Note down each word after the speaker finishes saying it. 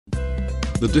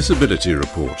The Disability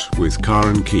Report with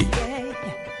Karen Key.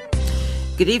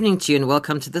 Good evening to you and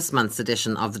welcome to this month's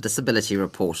edition of the Disability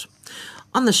Report.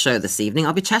 On the show this evening,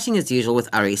 I'll be chatting as usual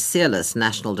with Ari Searlis,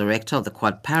 National Director of the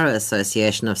Quad Para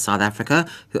Association of South Africa,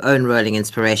 who own Rolling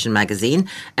Inspiration magazine,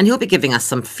 and he'll be giving us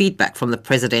some feedback from the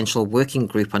Presidential Working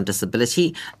Group on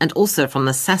Disability and also from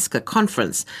the SASCA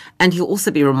conference, and he'll also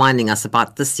be reminding us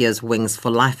about this year's Wings for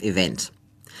Life event.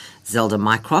 Zelda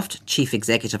Mycroft, Chief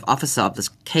Executive Officer of the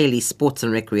Cayley Sports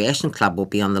and Recreation Club, will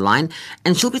be on the line,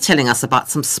 and she'll be telling us about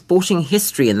some sporting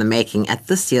history in the making at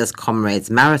this year's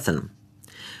Comrades Marathon.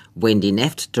 Wendy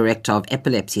Neft, Director of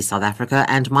Epilepsy South Africa,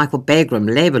 and Michael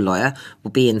Bagram, Labour Lawyer,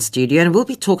 will be in studio, and we'll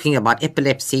be talking about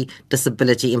Epilepsy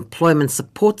Disability Employment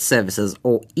Support Services,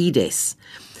 or EDES.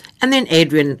 And then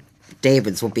Adrian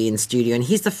Davids will be in studio, and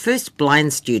he's the first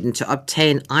blind student to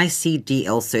obtain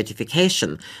ICDL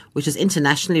certification, which is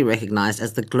internationally recognized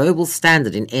as the global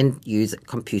standard in end-user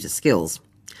computer skills.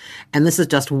 And this is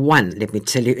just one, let me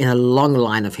tell you, in a long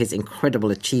line of his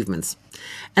incredible achievements.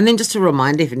 And then just a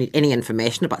reminder, if you need any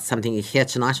information about something you hear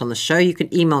tonight on the show, you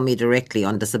can email me directly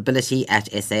on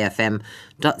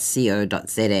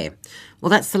disability@safm.co.za.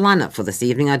 Well, that's the lineup for this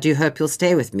evening. I do hope you'll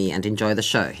stay with me and enjoy the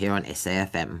show here on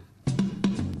SAFM.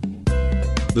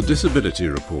 The Disability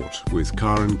Report with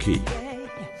Karen Key.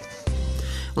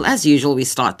 Well, as usual, we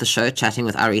start the show chatting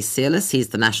with Ari Searlis. He's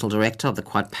the National Director of the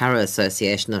Quad Para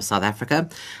Association of South Africa.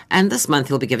 And this month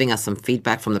he'll be giving us some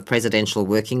feedback from the Presidential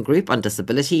Working Group on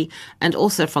Disability and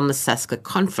also from the SASCA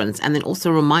conference, and then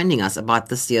also reminding us about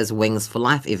this year's Wings for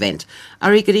Life event.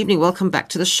 Ari, good evening. Welcome back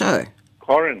to the show.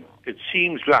 Karen, it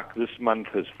seems like this month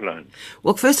has flown.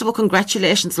 Well, first of all,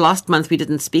 congratulations. Last month we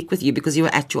didn't speak with you because you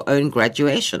were at your own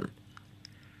graduation.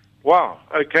 Wow,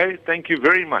 okay, thank you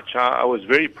very much. I was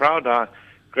very proud. I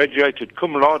graduated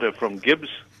cum laude from Gibbs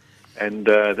and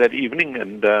that evening,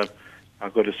 and I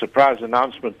got a surprise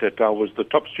announcement that I was the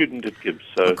top student at Gibbs.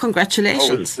 So well,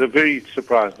 congratulations. I was very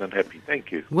surprised and happy. Thank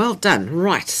you. Well done.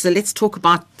 Right, so let's talk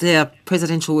about the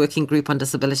Presidential Working Group on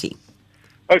Disability.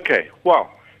 Okay, well,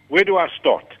 where do I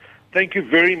start? Thank you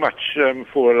very much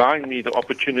for allowing me the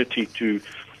opportunity to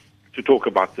talk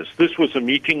about this. This was a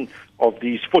meeting of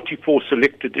these 44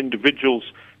 selected individuals,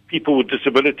 people with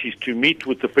disabilities, to meet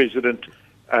with the President.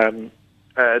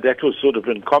 That was sort of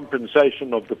in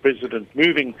compensation of the President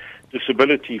moving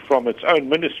disability from its own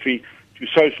ministry to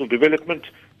social development,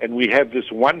 and we have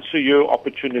this once-a-year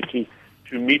opportunity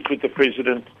to meet with the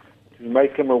President to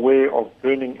make him aware of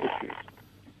burning issues.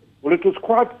 Well, it was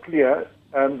quite clear,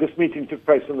 this meeting took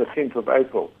place on the 10th of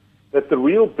April, that the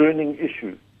real burning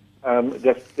issue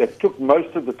that took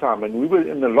most of the time, and we were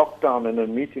in the lockdown in a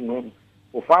meeting room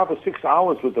for 5 or 6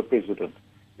 hours with the President,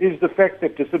 is the fact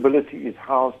that disability is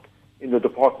housed in the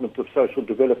Department of Social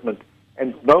Development,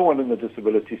 and no one in the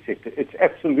disability sector, it's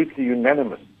absolutely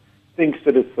unanimous, thinks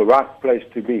that it's the right place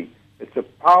to be. It's a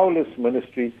powerless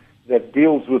ministry that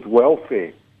deals with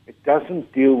welfare. It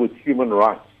doesn't deal with human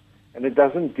rights, and it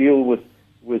doesn't deal with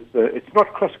it's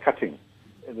not cross-cutting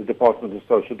in the Department of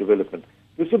Social Development.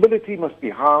 Disability must be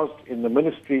housed in the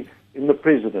ministry, in the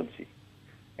presidency.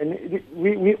 And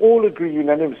we all agree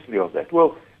unanimously on that.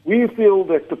 Well, we feel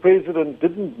that the President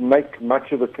didn't make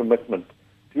much of a commitment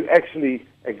to actually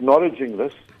acknowledging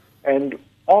this, and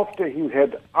after he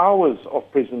had hours of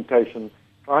presentation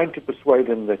trying to persuade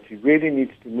him that he really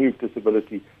needs to move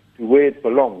disability to where it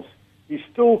belongs, he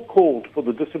still called for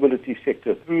the disability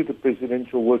sector through the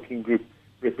Presidential Working Group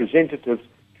representatives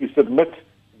to submit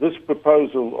this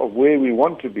proposal of where we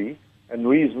want to be and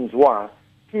reasons why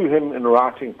to him in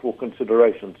writing for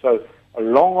consideration. So a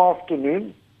long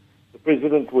afternoon, the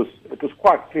President it was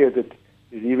quite clear that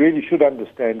he really should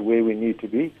understand where we need to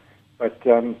be, but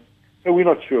so we're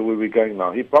not sure where we're going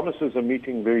now. He promises a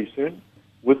meeting very soon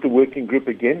with the working group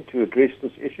again to address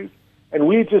this issue, and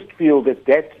we just feel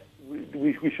that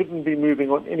we shouldn't be moving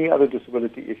on any other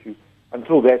disability issue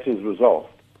until that is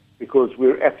resolved, because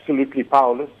we're absolutely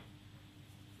powerless,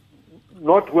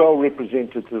 not well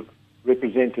represented in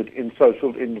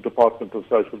the Department of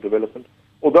Social Development,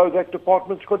 although that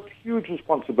department's got huge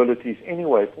responsibilities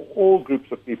anyway for all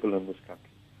groups of people in this country.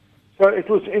 So it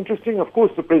was interesting. Of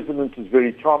course, the President is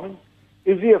very charming.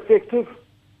 Is he effective?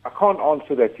 I can't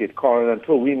answer that yet, Karen,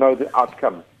 until we know the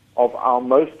outcome of our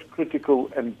most critical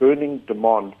and burning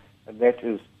demand, and that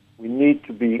is we need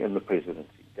to be in the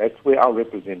presidency. That's where our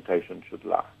representation should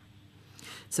lie.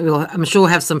 So I'm sure we'll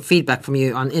have some feedback from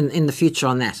you in the future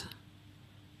on that.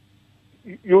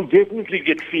 You'll definitely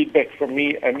get feedback from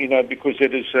me, because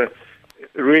it is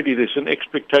really there's an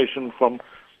expectation from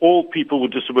all people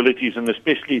with disabilities, and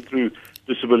especially through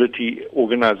disability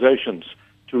organizations,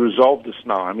 to resolve this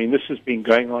now. I mean, this has been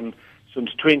going on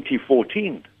since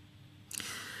 2014.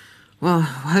 Well,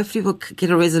 hopefully we'll get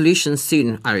a resolution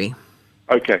soon, Ari.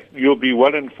 Okay, you'll be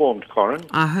well informed, Corin.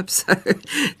 I hope so.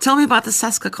 Tell me about the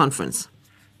SASCA conference.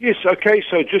 Yes, okay,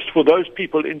 so just for those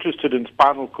people interested in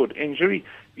spinal cord injury,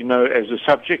 as a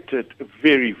subject, a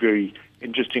very, very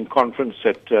interesting conference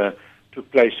that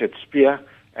took place at SPEAR,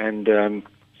 and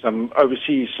some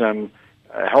overseas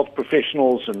health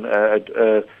professionals and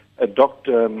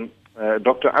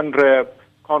Dr. Andrea,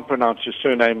 can't pronounce his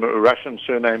surname, a Russian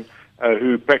surname,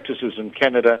 who practices in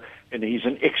Canada, and he's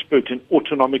an expert in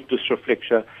autonomic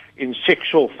dysreflexia, in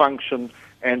sexual function,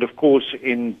 and of course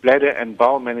in bladder and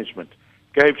bowel management.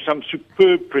 Gave some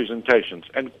superb presentations,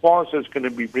 and Kwasa is going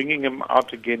to be bringing him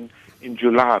out again in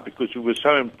July because we were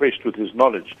so impressed with his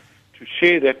knowledge, to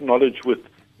share that knowledge with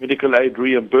medical aid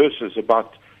reimbursers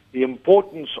about the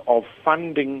importance of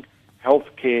funding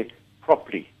healthcare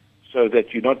properly so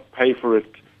that you not pay for it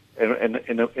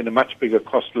in a much bigger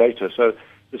cost later. So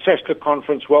the SASCA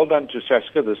conference, well done to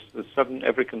SASCA, the Southern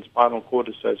African Spinal Cord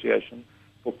Association,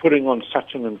 for putting on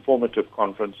such an informative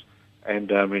conference.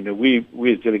 And we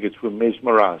as delegates were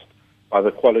mesmerized by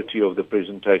the quality of the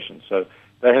presentation. So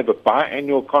they have a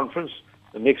biannual conference.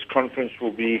 The next conference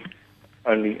will be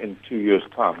only in 2 years'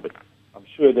 time. But I'm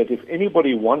sure that if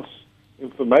anybody wants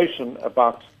information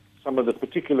about some of the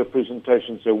particular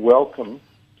presentations, they're welcome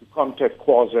to contact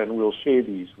Kwasa, and we'll share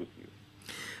these with you.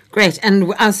 Great.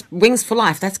 And Wings for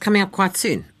Life, that's coming up quite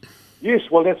soon.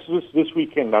 Yes, well, that's this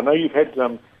weekend. I know you've had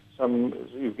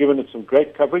you've given it some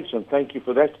great coverage, and thank you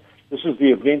for that. This is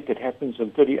the event that happens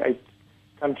in 38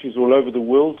 countries all over the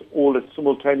world, all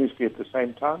simultaneously at the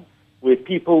same time, where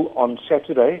people on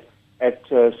Saturday at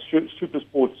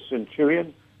Supersports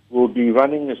Centurion will be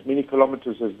running as many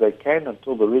kilometers as they can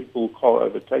until the Red Bull car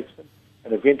overtakes them,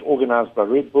 an event organized by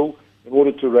Red Bull in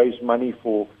order to raise money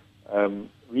for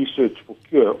research for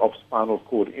cure of spinal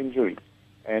cord injury.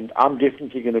 And I'm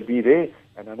definitely going to be there,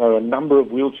 and I know a number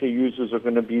of wheelchair users are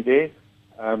going to be there,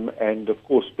 and of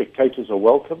course spectators are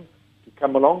welcome to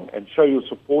come along and show your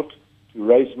support to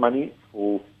raise money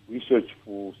for research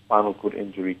for spinal cord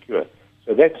injury cure.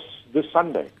 So that's this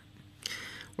Sunday.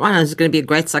 Right, and it's going to be a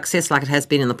great success like it has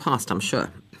been in the past, I'm sure.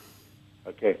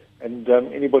 Okay, and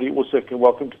anybody also can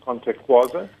welcome to contact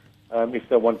Kwasa if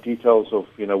they want details of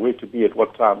where to be at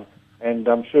what time, and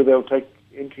I'm sure they'll take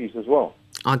entries as well.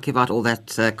 I'll give out all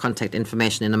that contact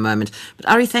information in a moment. But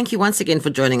Ari, thank you once again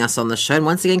for joining us on the show, and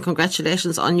once again,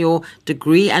 congratulations on your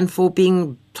degree and for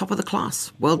being top of the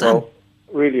class. Well done. Well,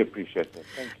 really appreciate that.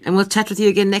 Thank you. And we'll chat with you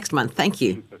again next month. Thank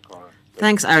you. Super, Cara.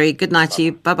 Thanks, Ari. Good night to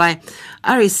you. Bye-bye.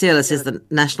 Ari Searles is the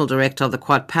National Director of the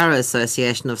Quad Para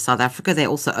Association of South Africa. They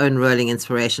also own Rolling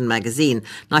Inspiration magazine.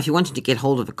 Now, if you wanted to get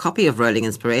hold of a copy of Rolling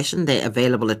Inspiration, they're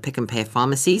available at Pick and Pay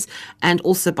pharmacies and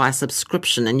also by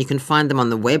subscription. And you can find them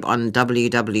on the web on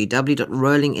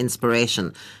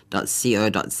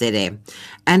www.rollinginspiration.co.za.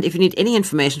 And if you need any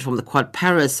information from the Quad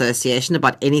Para Association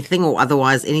about anything or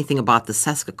otherwise anything about the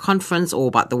SASCA conference or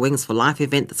about the Wings for Life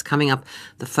event that's coming up,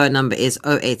 the phone number is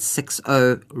 0860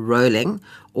 Rolling,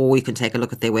 or you can take a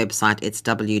look at their website. It's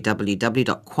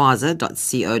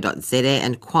www.kwasa.co.za,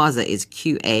 and Kwasa is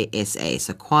QASA,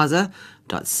 so kwasa.co.za.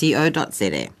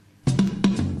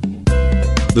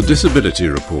 The Disability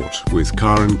Report with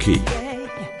Karen Key.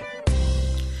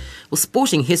 Well,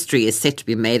 sporting history is set to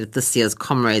be made at this year's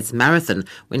Comrades Marathon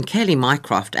when Kaylee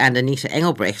Mycroft and Anita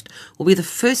Engelbrecht will be the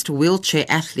first wheelchair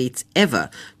athletes ever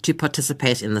to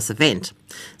participate in this event.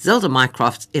 Zelda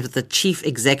Mycroft is the Chief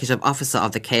Executive Officer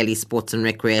of the Kaylee Sports and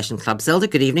Recreation Club. Zelda,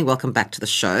 good evening. Welcome back to the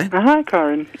show. Hi,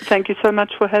 Karen. Thank you so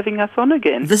much for having us on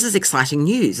again. This is exciting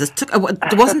news. It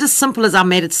wasn't as simple as I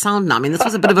made it sound now. I mean, this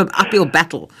was a bit of an uphill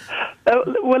battle.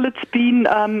 Well, it's been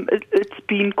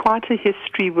quite a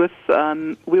history with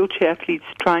wheelchair athletes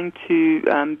trying to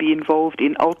be involved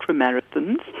in ultra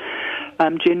marathons.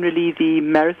 Generally, the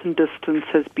marathon distance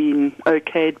has been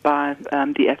okayed by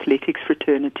the athletics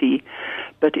fraternity,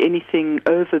 but anything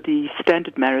over the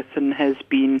standard marathon has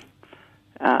been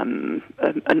an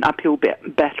uphill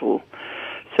battle.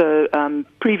 So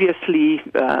previously,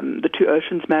 the Two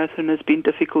Oceans Marathon has been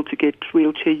difficult to get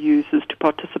wheelchair users to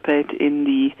participate in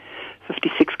the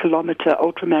 56-kilometer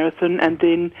ultramarathon, and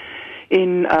then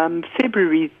in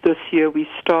February this year we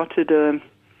started a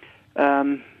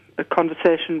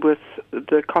conversation with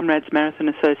the Comrades Marathon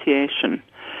Association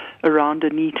around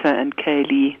Anita and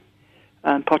Kaylee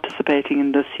participating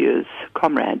in this year's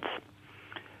Comrades.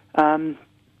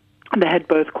 They had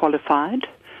both qualified.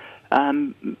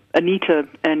 Anita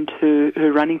and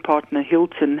her running partner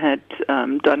Hilton had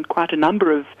done quite a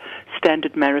number of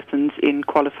standard marathons in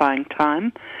qualifying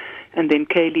time. And then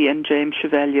Kaylee and James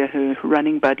Chevalier, her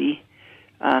running buddy,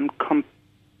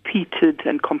 competed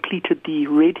and completed the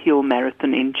Red Hill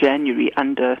Marathon in January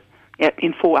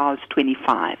in 4 hours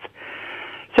 25.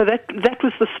 So that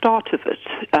was the start of it,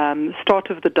 start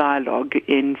of the dialogue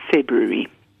in February.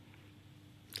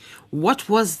 What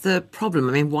was the problem?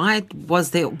 I mean, why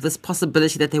was there this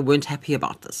possibility that they weren't happy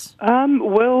about this?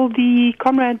 Well, the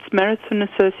Comrades Marathon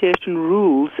Association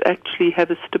rules actually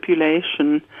have a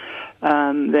stipulation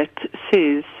that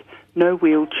says no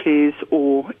wheelchairs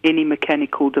or any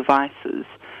mechanical devices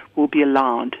will be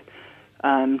allowed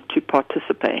to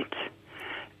participate.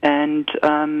 And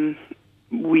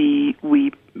we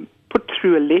put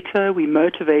through a letter, we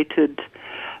motivated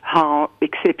how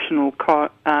exceptional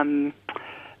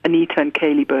Anita and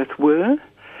Kaylee both were,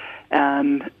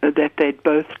 that they'd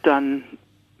both done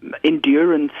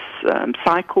endurance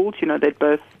cycles.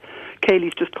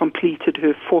 Kaylee's just completed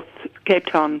her 4th Cape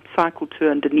Town cycle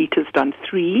tour and Anita's done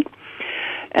 3.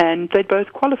 And they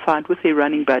both qualified with their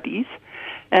running buddies.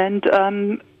 And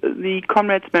the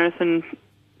Comrades Marathon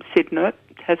said no, it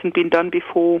hasn't been done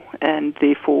before, and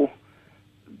therefore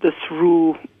this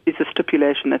rule is a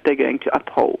stipulation that they're going to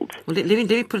uphold. Well, let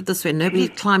me put it this way. Nobody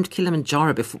climbed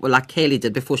Kilimanjaro before, like Kaylee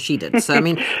did before she did. So, I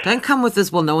mean, don't come with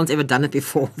this, well, no one's ever done it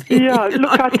before. Yeah,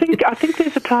 look, I think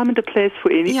there's a time and a place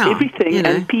for everything.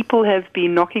 And people have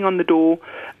been knocking on the door,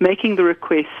 making the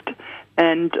request.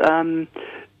 And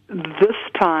this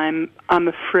time, I'm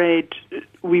afraid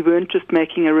we weren't just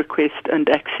making a request and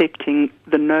accepting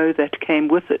the no that came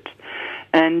with it.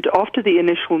 And after the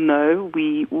initial no,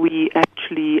 we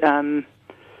actually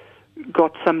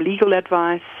got some legal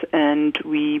advice, and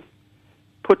we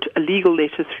put a legal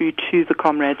letter through to the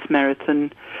Comrades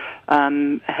Marathon.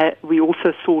 We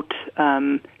also sought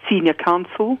senior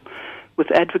counsel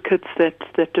with advocates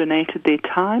that donated their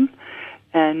time.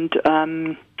 And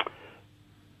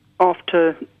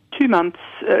after 2 months,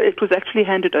 it was actually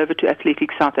handed over to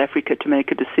Athletics South Africa to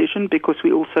make a decision, because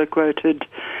we also quoted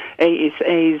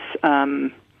ASA's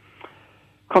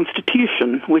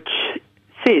constitution, which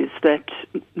says that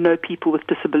no people with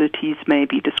disabilities may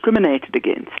be discriminated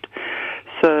against.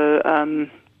 So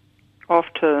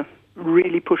after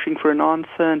really pushing for an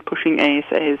answer and pushing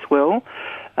ASA as well,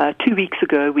 2 weeks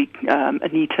ago,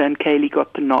 Anita and Kaylee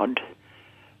got the nod.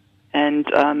 And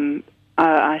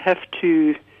I have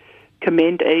to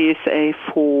commend ASA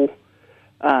for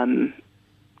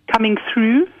coming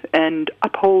through and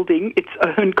upholding its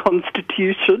own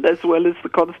constitution as well as the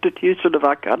constitution of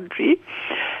our country.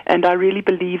 And I really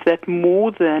believe that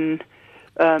more than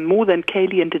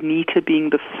Kaylee and Anita being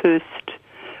the first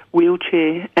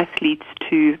wheelchair athletes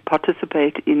to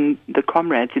participate in the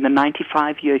Comrades, in the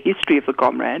 95-year history of the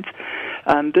Comrades,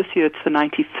 this year it's the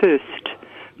 91st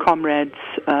Comrades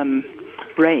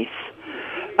race.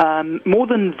 More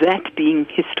than that being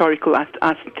historical,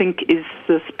 I think is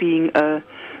this being a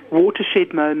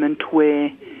watershed moment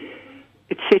where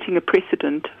it's setting a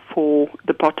precedent for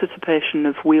the participation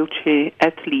of wheelchair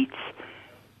athletes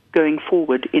going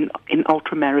forward in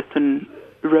ultramarathon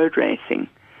road racing.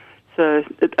 So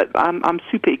I'm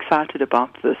super excited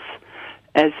about this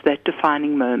as that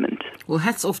defining moment. Well,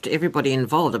 hats off to everybody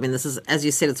involved. I mean, this is, as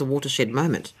you said, it's a watershed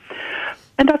moment.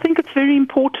 And I think it's very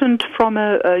important from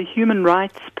a human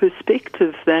rights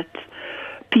perspective that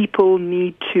people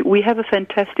need to... We have a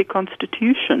fantastic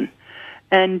constitution,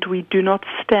 and we do not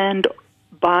stand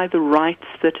by the rights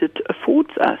that it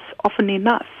affords us often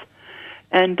enough.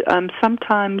 And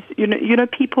sometimes,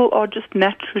 people are just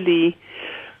naturally...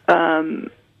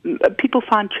 people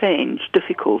find change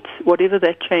difficult, whatever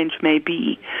that change may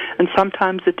be. And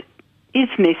sometimes it is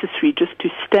necessary just to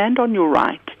stand on your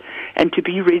right and to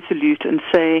be resolute and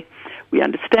say, we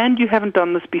understand you haven't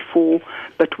done this before,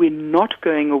 but we're not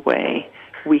going away.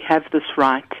 We have this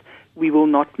right. We will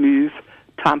not move.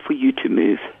 Time for you to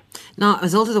move. Now,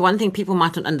 Isolde, the one thing people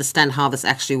might not understand how this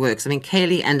actually works. I mean,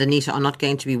 Kaylee and Anita are not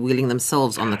going to be wheeling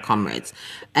themselves on the Comrades.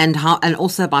 And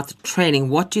also about the training.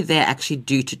 What do they actually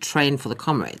do to train for the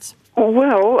Comrades?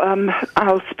 Well,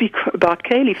 I'll speak about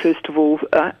Kaylee first of all.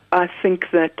 I think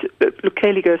that, look,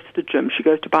 Kaylee goes to the gym. She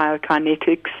goes to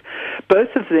biokinetics.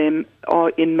 Both of them are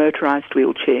in motorized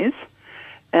wheelchairs.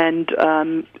 And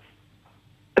a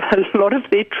lot of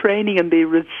their training and their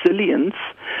resilience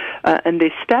and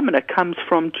their stamina comes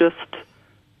from just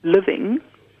living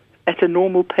at a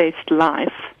normal-paced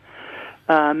life.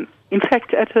 In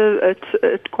fact,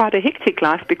 at quite a hectic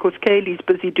life, because Kaylee's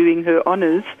busy doing her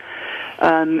honours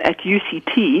at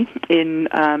UCT in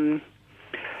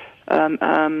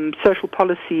social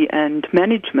policy and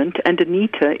management, and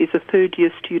Anita is a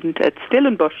third-year student at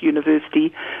Stellenbosch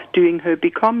University doing her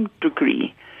BCom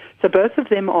degree. So both of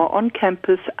them are on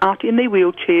campus, out in their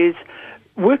wheelchairs,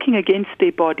 working against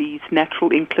their body's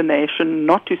natural inclination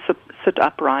not to sit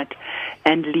upright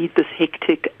and lead this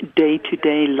hectic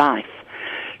day-to-day life.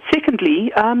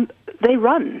 Secondly, they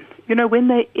run. When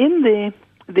they're in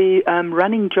their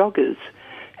running joggers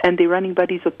and their running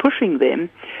buddies are pushing them,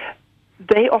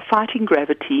 they are fighting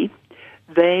gravity.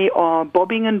 They are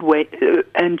bobbing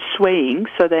and swaying,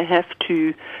 so they have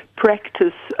to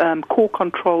practice core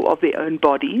control of their own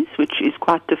bodies, which is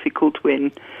quite difficult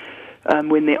when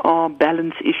there are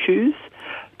balance issues.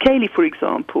 Kaylee, for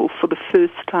example, for the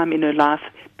first time in her life,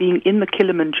 being in the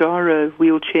Kilimanjaro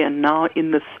wheelchair and now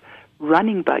in this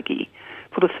running buggy,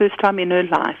 for the first time in her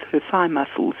life, her thigh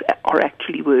muscles are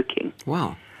actually working.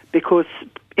 Wow. Because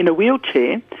in a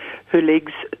wheelchair, her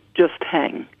legs just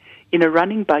hang. In a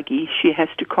running buggy, she has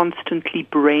to constantly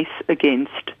brace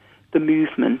against the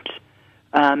movement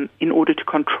in order to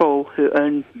control her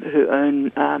own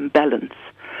balance.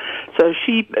 So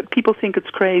people think it's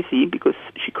crazy because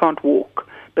she can't walk,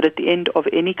 but at the end of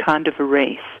any kind of a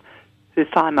race, her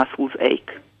thigh muscles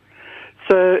ache.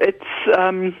 So it's,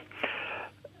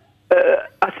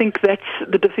 I think that's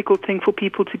the difficult thing for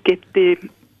people to get their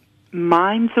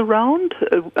minds around,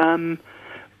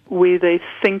 where they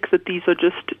think that these are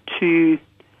just two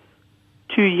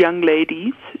young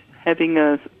ladies having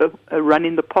a run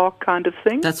in the park kind of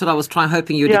thing. That's what I was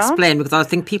hoping you'd explain, because I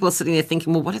think people are sitting there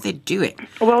thinking, well, what are they doing?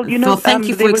 Well, thank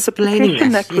you for there was explaining a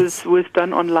petition that yes. was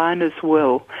done online as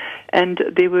well, and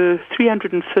there were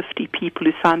 350 people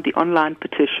who signed the online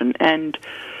petition, and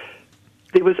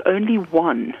there was only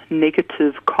one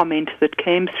negative comment that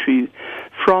came through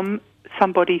from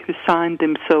somebody who signed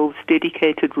themselves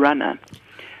dedicated runner.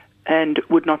 And it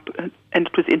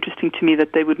was interesting to me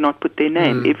that they would not put their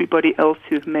name. Everybody else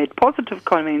who made positive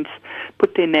comments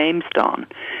put their names down.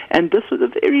 And this was a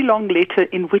very long letter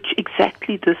in which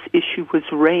exactly this issue was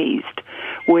raised,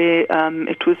 where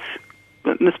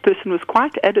this person was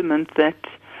quite adamant that,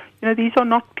 these are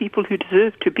not people who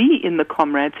deserve to be in the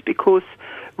comrades, because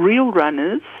real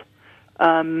runners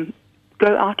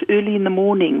go out early in the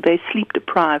morning, they're sleep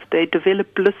deprived, they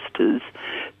develop blisters,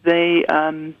 they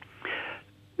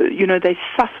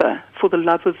suffer for the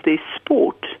love of their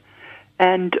sport.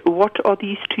 And what are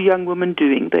these two young women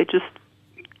doing? They're just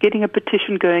getting a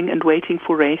petition going and waiting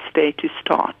for race day to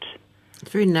start. It's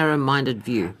a very narrow-minded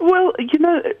view. Well,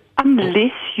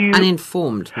 unless you...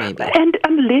 Uninformed, maybe. And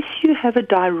unless you have a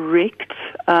direct...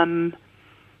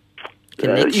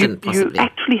 connection, possibly. You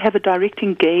actually have a direct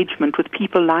engagement with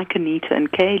people like Anita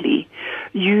and Kaylee.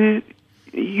 You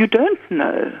don't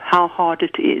know how hard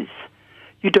it is.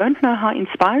 You don't know how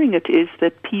inspiring it is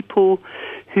that people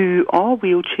who are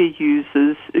wheelchair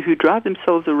users, who drive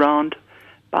themselves around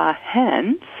by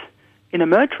hands in a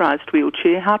motorized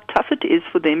wheelchair, how tough it is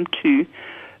for them to...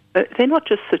 they're not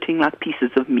just sitting like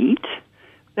pieces of meat.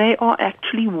 They are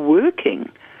actually working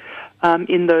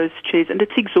in those chairs, and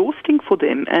it's exhausting for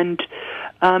them. And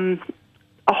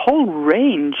a whole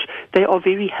range, they are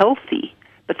very healthy,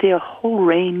 but there are a whole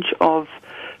range of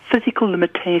physical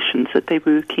limitations that they're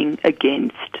working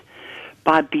against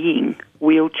by being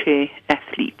wheelchair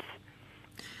athletes.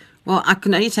 Well, I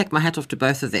can only take my hat off to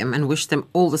both of them and wish them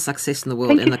all the success in the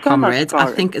world in the comrades.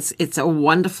 I think it's a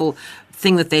wonderful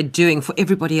thing that they're doing for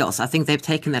everybody else. I think they've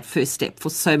taken that first step for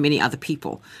so many other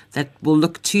people that will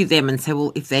look to them and say,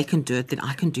 well, if they can do it, then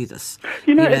I can do this.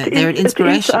 They're an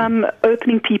inspiration. It is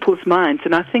opening people's minds,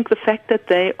 and I think the fact that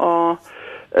they are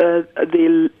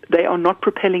not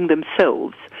propelling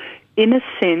themselves, in a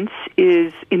sense,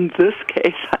 is in this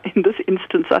case, in this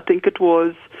instance, I think it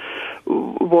was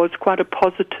quite a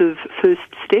positive first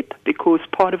step, because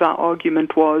part of our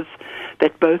argument was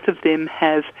that both of them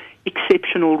have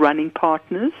exceptional running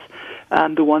partners.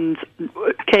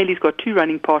 Kaylee's got two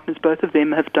running partners. Both of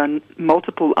them have done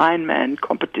multiple Ironman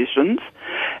competitions,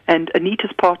 and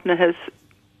Anita's partner has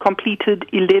completed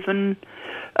 11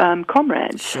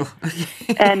 comrades. Sure.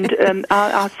 And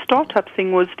our startup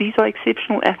thing was, these are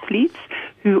exceptional athletes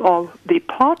who are their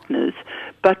partners,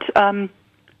 but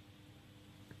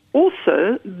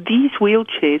also these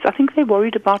wheelchairs, I think they're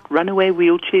worried about runaway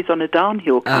wheelchairs on a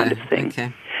downhill kind of thing.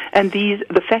 Okay. And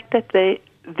the fact that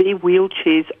their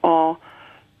wheelchairs are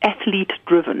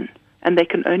athlete-driven and they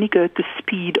can only go at the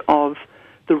speed of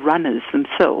the runners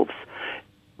themselves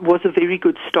was a very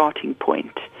good starting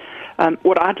point.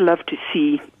 What I'd love to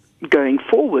see going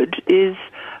forward is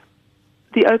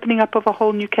the opening up of a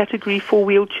whole new category for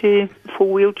wheelchair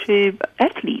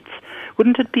athletes.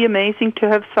 Wouldn't it be amazing to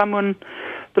have someone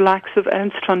the likes of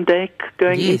Ernst van Dijk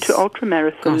going into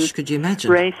ultramarathon could you imagine?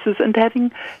 Races, and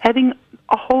having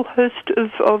a whole host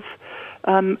of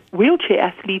wheelchair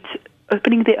athletes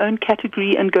opening their own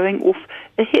category and going off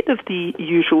ahead of the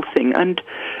usual thing. And,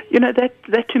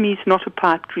 that to me is not a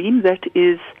pipe dream. That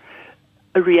is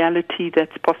a reality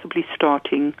that's possibly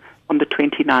starting on the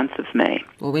 29th of May.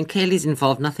 Well, when Kaylee's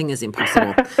involved, nothing is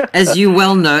impossible. As you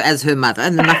well know, as her mother,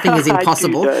 nothing is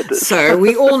impossible. So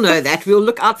we all know that. We'll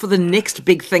look out for the next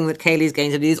big thing that Kaylee's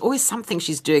going to do. There's always something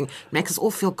she's doing. Makes us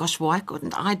all feel, gosh, why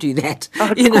couldn't I do that?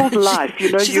 It's called life.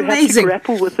 She's you amazing. have to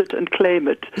grapple with it and claim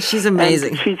it. She's amazing.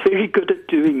 And she's very good at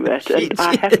doing that. And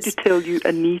I have to tell you,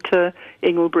 Anita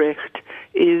Engelbrecht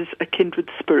is a kindred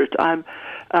spirit. I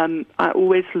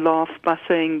always laugh by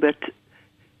saying that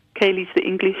Kaylee's the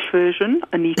English version,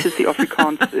 Anita's the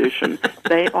Afrikaans version.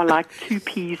 They are like two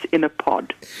peas in a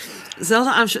pod.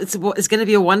 Zelda, I'm sure it's going to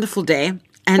be a wonderful day,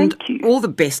 and Thank you. all the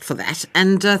best for that.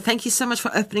 And thank you so much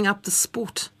for opening up the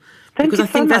sport. Thank because you I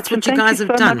think so that's much. what you and guys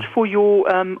thank have you so done. much for your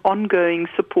ongoing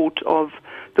support of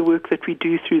the work that we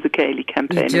do through the Kaylee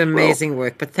campaign. You do as well. amazing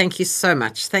work, but thank you so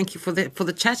much. Thank you for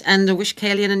the chat, and I wish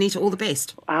Kaylee and Anita all the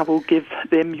best. I will give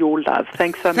them your love.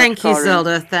 Thanks so much, Thank you, Karen.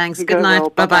 Zelda. Thanks. Go Good night. well.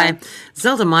 Bye-bye. Bye-bye.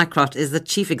 Zelda Mycroft is the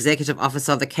Chief Executive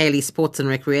Officer of the Kaylee Sports and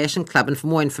Recreation Club, and for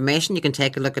more information, you can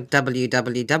take a look at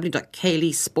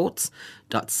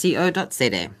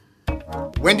www.kayleesports.co.za.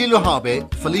 Wendy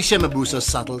Luhabe, Felicia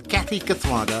Mabusa-Suttle, Kathy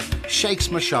Kathwada, Shakes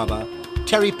Mashaba,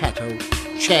 Terry Petto,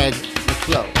 Chad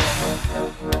McClough.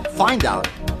 Find out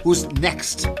who's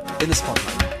next in the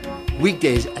spotlight.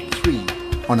 Weekdays at 3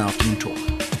 on Afternoon Talk.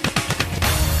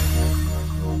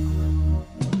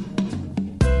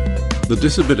 The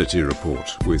Disability Report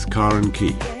with Karen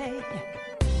Key.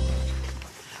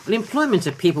 Well, employment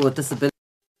of people with disabilities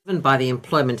is driven by the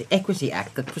Employment Equity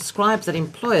Act that prescribes that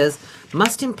employers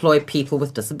must employ people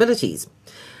with disabilities.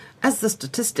 As the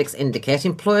statistics indicate,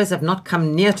 employers have not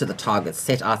come near to the targets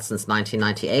set out since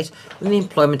 1998 when the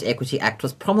Employment Equity Act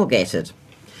was promulgated.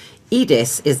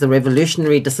 EDES is the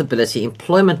revolutionary disability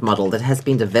employment model that has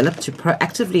been developed to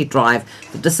proactively drive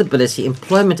the disability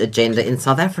employment agenda in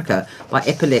South Africa by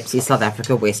Epilepsy South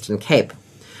Africa Western Cape.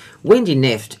 Wendy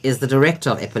Neft is the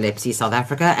director of Epilepsy South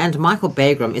Africa, and Michael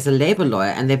Bagram is a labour lawyer,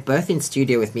 and they're both in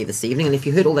studio with me this evening. And if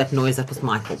you heard all that noise, that was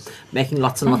Michael making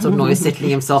lots and lots of noise,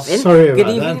 settling himself in. Sorry Good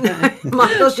about evening.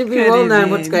 Michael should be Good well known evening.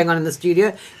 what's going on in the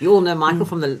studio. You all know Michael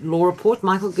from the Law Report.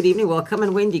 Michael, good evening, welcome,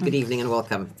 and Wendy, good evening and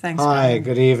welcome. Thanks. Hi, Karen.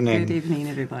 good evening. Good evening,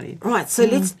 everybody. Right, so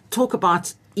let's talk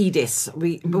about EDES.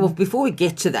 Well, before we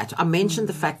get to that, I mentioned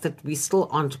the fact that we still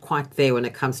aren't quite there when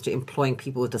it comes to employing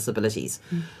people with disabilities.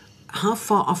 How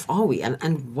far off are we,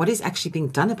 and what is actually being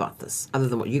done about this, other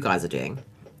than what you guys are doing?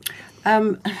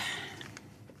 I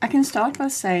can start by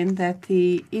saying that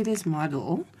the EDES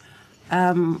model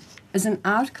is an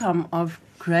outcome of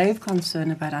grave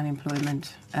concern about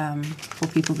unemployment for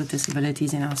people with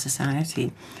disabilities in our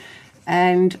society.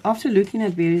 And after looking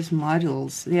at various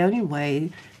models, the only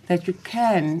way that you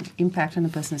can impact on a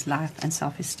person's life and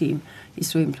self-esteem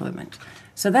is through employment.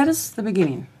 So that is the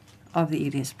beginning of the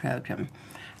EDES program.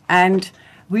 And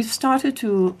we've started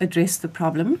to address the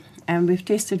problem, and we've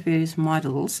tested various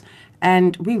models,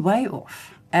 and we're way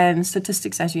off. And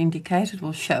statistics, as you indicated,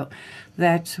 will show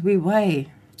that we're way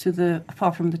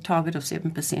far from the target of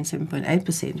 7%,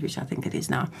 7.8%, which I think it is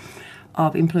now,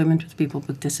 of employment with people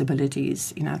with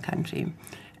disabilities in our country.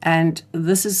 And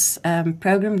this is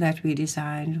program that we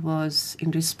designed was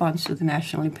in response to the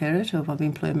national imperative of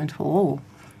employment for all.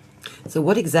 So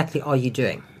what exactly are you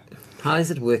doing? How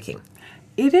is it working?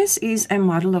 EDES is a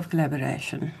model of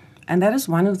collaboration, and that is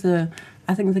one of the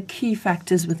key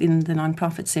factors within the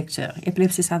non-profit sector.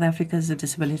 Epilepsy South Africa is a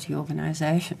disability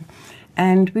organisation,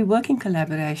 and we work in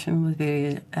collaboration with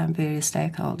various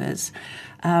stakeholders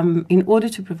in order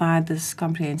to provide this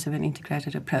comprehensive and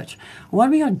integrated approach. What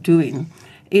we are doing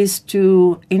is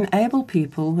to enable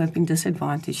people who have been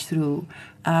disadvantaged through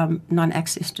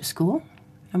non-access to school,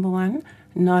 number one,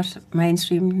 not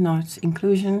mainstream, not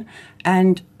inclusion,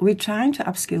 and we're trying to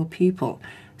upskill people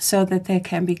so that they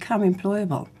can become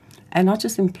employable, and not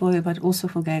just employable, but also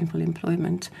for gainful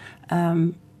employment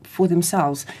for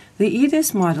themselves. The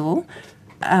EDES model,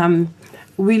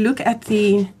 we look at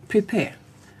the prepare.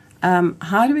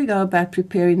 How do we go about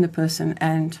preparing the person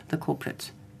and the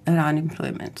corporate around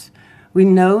employment? We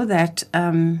know that,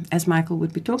 as Michael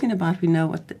would be talking about, we know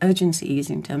what the urgency is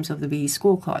in terms of the BE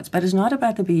scorecards, but it's not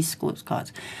about the BE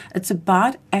scorecards. It's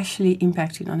about actually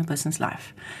impacting on a person's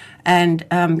life and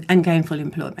gainful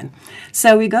employment.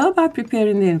 So we go about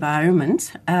preparing the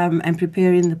environment and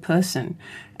preparing the person,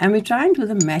 and we try and do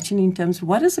the matching in terms of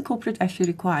what does the corporate actually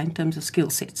require in terms of skill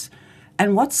sets,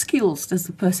 and what skills does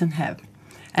the person have.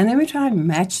 And then we try and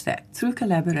match that through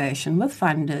collaboration with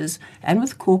funders and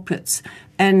with corporates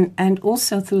and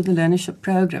also through the learnership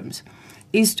programs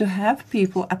is to have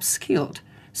people upskilled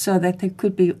so that they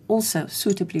could be also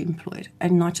suitably employed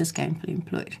and not just gainfully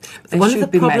employed. They One of should the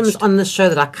be problems matched. on the show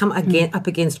that I come up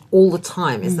against all the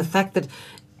time is the fact that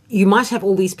you might have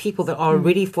all these people that are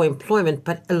ready for employment,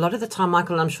 but a lot of the time,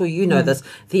 Michael, and I'm sure you know this,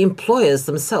 the employers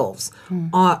themselves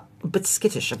are a bit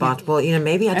skittish about, well,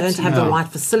 maybe I don't have the right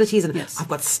facilities and I've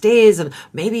got stairs and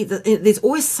maybe there's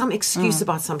always some excuse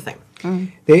about something.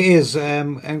 There is.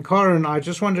 And Karen, I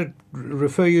just want to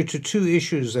refer you to two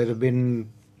issues that have been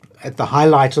at the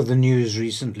highlight of the news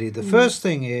recently. The first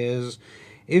thing is,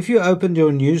 if you opened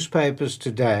your newspapers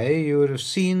today, you would have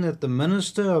seen that the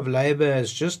Minister of Labour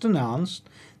has just announced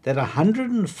that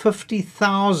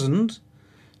 150,000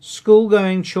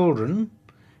 school-going children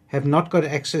have not got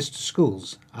access to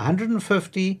schools.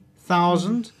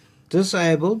 150,000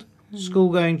 disabled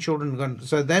school-going children.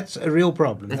 So that's a real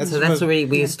problem. That's already,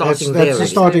 we're starting That's there. the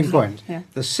starting point. Yeah.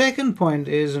 The second point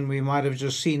is, and we might have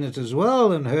just seen it as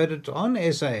well and heard it on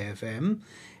SAFM,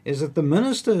 is that the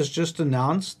Minister has just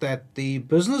announced that the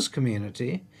business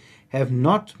community have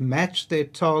not matched their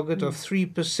target of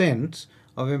 3%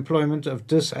 of employment of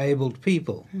disabled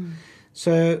people.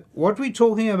 So what we're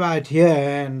talking about here,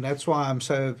 and that's why I'm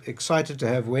so excited to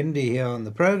have Wendy here on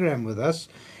the program with us,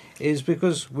 is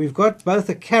because we've got both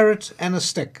a carrot and a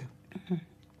stick.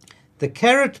 The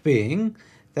carrot being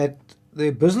that the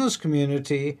business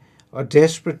community are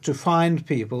desperate to find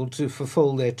people to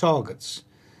fulfill their targets.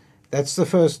 That's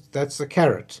the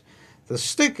carrot. The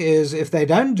stick is, if they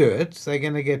don't do it, they're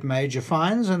going to get major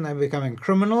fines and they're becoming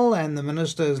criminal, and the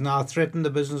minister has now threatened the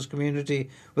business community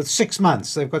with 6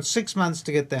 months. They've got 6 months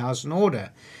to get their house in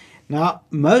order. Now,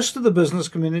 most of the business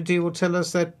community will tell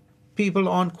us that people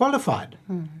aren't qualified.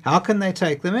 How can they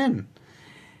take them in?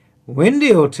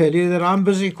 Wendy will tell you that I'm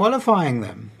busy qualifying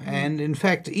them. And in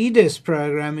fact, EDIS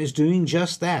program is doing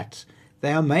just that.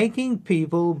 They are making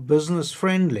people business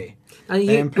friendly.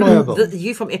 They're employable.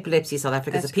 You from Epilepsy South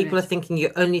Africa, That's so people correct. are thinking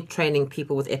you're only training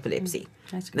people with epilepsy.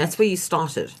 That's That's where you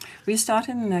started. We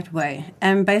started in that way,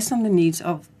 and based on the needs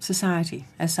of society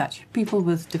as such. People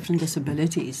with different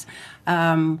disabilities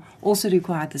also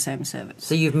required the same service.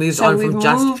 So you've moved on we've from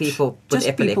just moved people with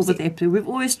epilepsy. People with epilepsy. We've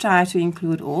always tried to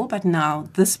include all, but now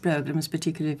this program is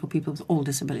particularly for people with all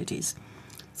disabilities.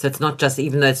 So it's not just,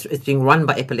 even though it's being run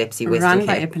by Epilepsy Western Run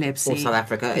by Cape Epilepsy. or South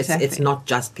Africa, Exactly. it's not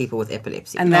just people with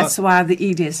epilepsy. And that's why the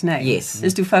EDS name Yes.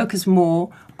 is to focus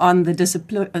more on the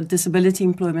disability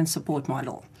employment support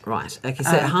model. Right. Okay.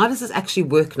 So how does this actually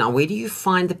work now? Where do you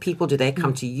find the people? Do they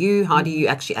come to you? How do you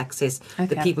actually access the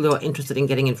Okay. people who are interested in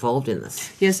getting involved in this?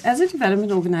 Yes, as a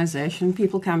development organization,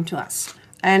 people come to us.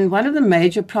 And one of the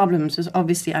major problems is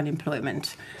obviously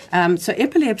unemployment. So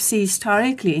epilepsy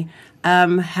historically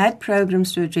had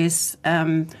programs to address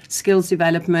skills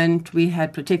development. We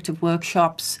had protective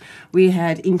workshops. We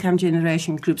had income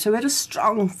generation groups. So we had a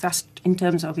strong thrust in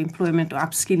terms of employment or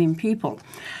upskilling people.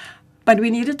 But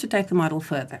we needed to take the model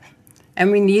further.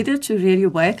 And we needed to really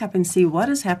wake up and see what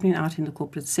is happening out in the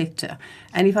corporate sector.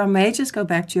 And if I may just go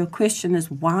back to your question,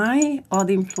 is why are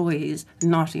the employees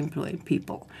not employing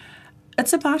people?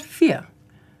 It's about fear.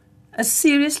 It's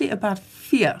seriously about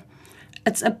fear.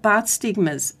 It's about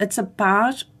stigmas. It's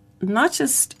about not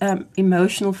just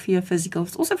emotional fear, physical,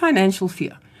 it's also financial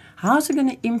fear. How is it going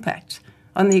to impact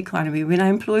on the economy when I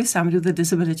employ somebody with a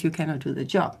disability who cannot do the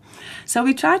job? So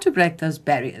we try to break those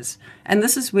barriers. And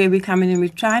this is where we come in and we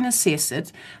try and assess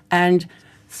it. And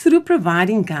through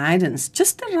providing guidance,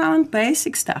 just around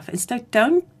basic stuff, it's like,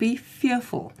 don't be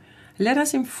fearful. Let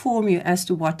us inform you as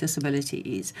to what disability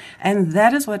is. And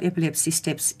that is what epilepsy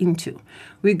steps into.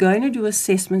 We're going to do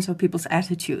assessments of people's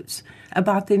attitudes,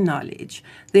 about their knowledge.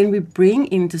 Then we bring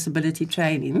in disability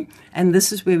training, and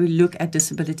this is where we look at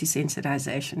disability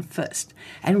sensitization first.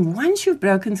 And once you've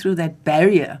broken through that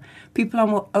barrier, people are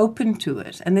more open to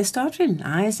it, and they start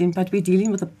realizing, but we're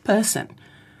dealing with a person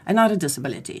and not a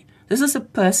disability. This is a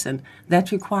person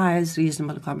that requires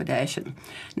reasonable accommodation.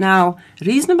 Now,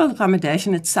 reasonable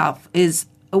accommodation itself is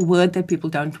a word that people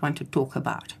don't want to talk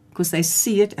about because they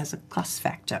see it as a cost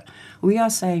factor. We are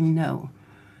saying no.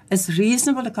 It's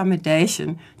reasonable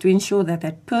accommodation to ensure that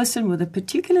that person with a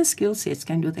particular skill set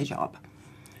can do their job.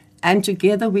 And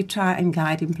together we try and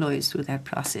guide employees through that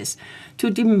process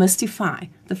to demystify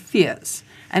the fears.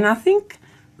 And I think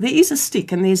there is a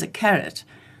stick and there's a carrot.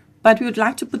 But we would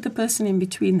like to put the person in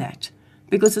between that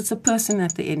because it's a person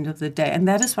at the end of the day. And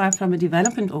that is why from a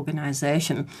development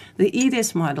organization, the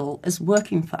EDS model is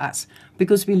working for us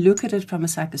because we look at it from a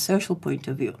psychosocial point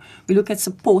of view. We look at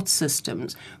support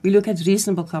systems. We look at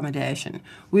reasonable accommodation.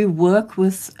 We work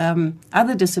with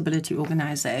other disability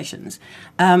organizations.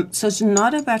 So it's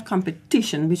not about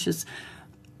competition, which is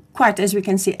quite, as we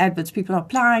can see, adverts, people are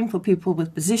applying for people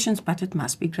with positions, but it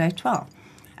must be grade 12.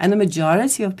 And the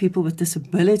majority of people with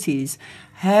disabilities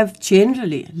have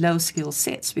generally low skill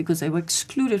sets because they were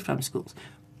excluded from schools.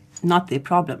 Not their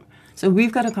problem. So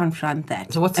we've got to confront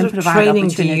that. So what and sort of provide training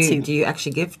opportunity. do you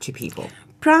actually give to people?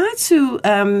 Prior to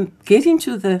getting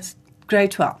to the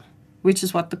grade 12, which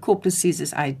is what the corporate sees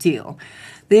as ideal,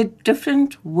 there are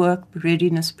different work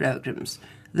readiness programs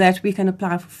that we can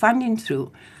apply for funding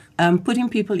through, putting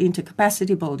people into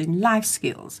capacity building, life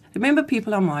skills. Remember,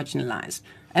 people are marginalized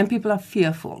and people are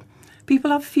fearful.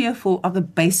 People are fearful of a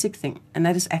basic thing, and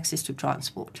that is access to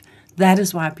transport. That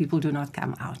is why people do not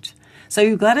come out. So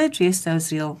you've got to address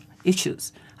those real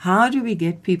issues. How do we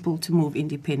get people to move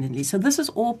independently? So this is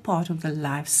all part of the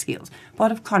life skills,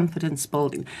 part of confidence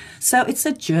building. So it's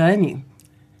a journey.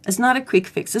 It's not a quick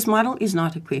fix. This model is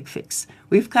not a quick fix.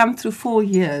 We've come through 4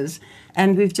 years,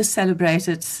 and we've just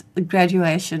celebrated the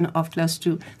graduation of close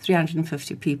to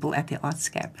 350 people at the Arts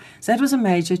Camp. So that was a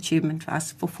major achievement for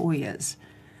us for 4 years.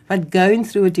 But going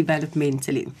through it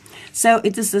developmentally. So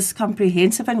it is this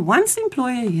comprehensive, and once the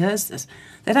employer hears this,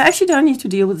 that I actually don't need to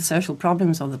deal with the social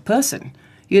problems of the person.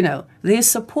 You know,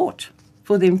 there's support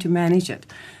for them to manage it.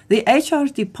 The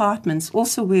HR departments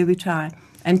also where we try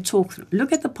and talk through.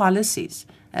 Look at the policies.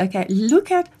 Okay,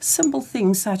 look at simple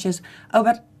things such as, oh,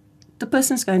 but the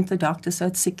person's going to the doctor, so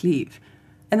it's sick leave.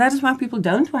 And that is why people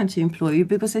don't want to employ you,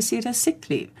 because they see it as sick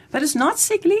leave. But it's not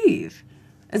sick leave.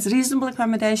 It's reasonable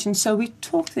accommodation. So we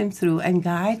talk them through and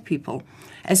guide people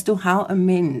as to how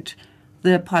amend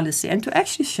the policy and to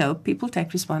actually show people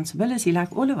take responsibility,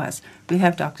 like all of us. We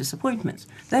have doctor's appointments.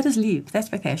 That is leave. That's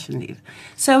vacation leave.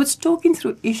 So it's talking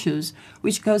through issues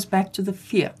which goes back to the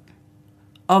fear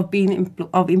of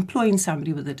employing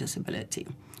somebody with a disability.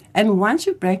 And once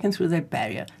you've broken through that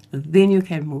barrier, then you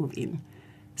can move in.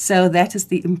 So that is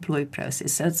the employee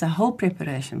process. So it's a whole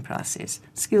preparation process,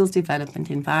 skills development,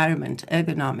 environment,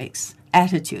 ergonomics,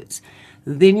 attitudes.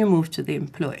 Then you move to the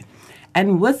employee.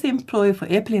 And with the employee for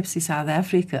Epilepsy South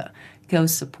Africa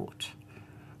goes support.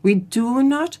 We do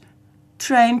not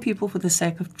train people for the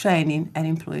sake of training and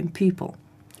employing people.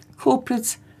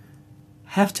 Corporates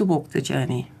have to walk the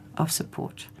journey of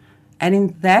support. And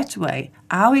in that way,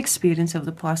 our experience over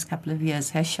the past couple of years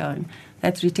has shown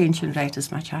that retention rate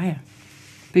is much higher,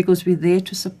 because we're there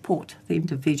to support the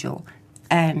individual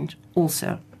and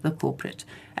also the corporate.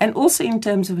 And also in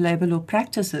terms of labour law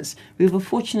practices, we were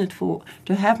fortunate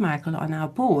to have Michael on our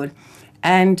board.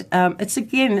 And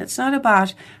it's not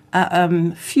about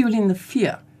fueling the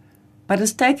fear, but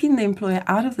it's taking the employer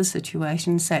out of the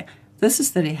situation and say, this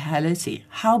is the reality.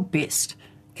 How best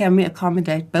can we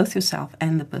accommodate both yourself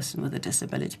and the person with a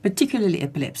disability, particularly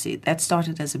epilepsy? That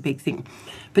started as a big thing,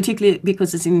 particularly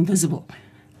because it's invisible.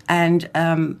 And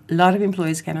a lot of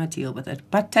employers cannot deal with it.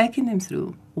 But taking them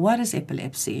through, what is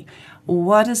epilepsy?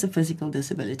 What is a physical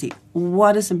disability?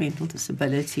 What is a mental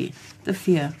disability? The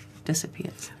fear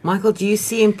disappears. Michael, do you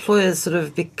see employers sort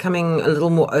of becoming a little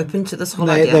more open to this whole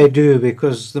idea? They do,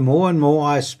 because the more and more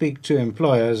I speak to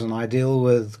employers, and I deal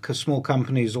with small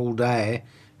companies all day,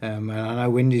 and I know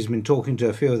Wendy's been talking to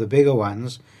a few of the bigger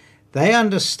ones, they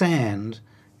understand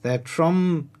that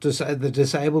from the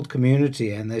disabled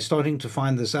community, and they're starting to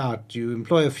find this out, you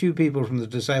employ a few people from the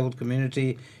disabled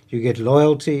community, you get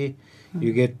loyalty,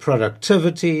 you get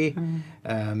productivity,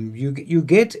 you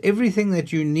get everything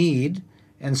that you need,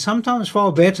 and sometimes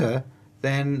far better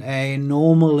than a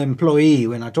normal employee.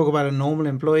 When I talk about a normal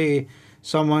employee,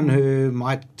 someone who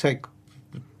might take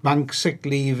bunk sick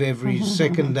leave every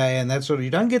second day and that sort of,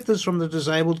 you don't get this from the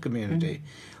disabled community.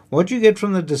 What you get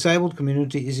from the disabled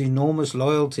community is enormous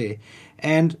loyalty.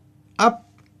 And up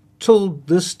till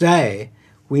this day,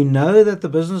 we know that the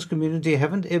business community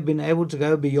haven't been able to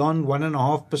go beyond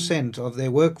 1.5% of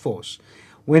their workforce,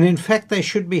 when in fact they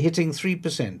should be hitting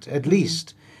 3% at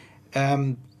least.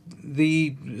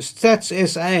 The Stats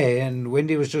SA, and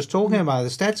Wendy was just talking about, the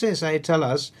Stats SA tell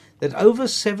us that over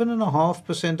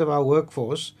 7.5% of our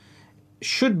workforce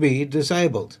should be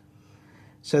disabled.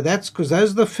 So that's because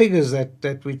those are the figures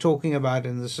that we're talking about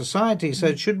in the society. So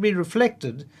it should be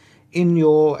reflected in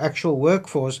your actual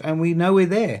workforce, and we know we're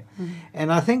there.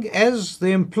 And I think as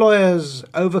the employers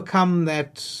overcome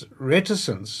that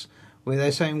reticence, where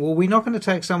they're saying, well, we're not going to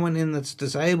take someone in that's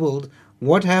disabled,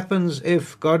 what happens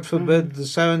if, God forbid, the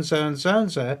so-and-so and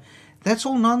so-and-so, that's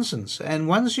all nonsense. And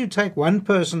once you take one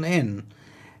person in,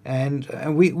 and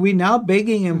we're now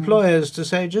begging employers to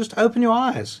say, just open your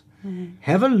eyes.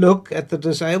 Have a look at the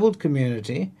disabled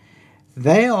community.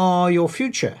 They are your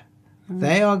future.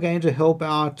 They are going to help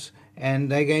out,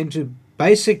 and they're going to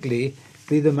basically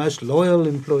be the most loyal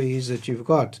employees that you've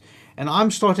got. And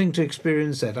I'm starting to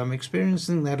experience that. I'm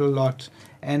experiencing that a lot.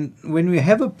 And when we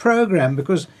have a program,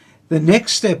 because the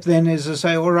next step then is to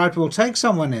say, all right, we'll take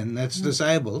someone in that's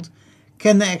disabled.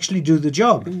 Can they actually do the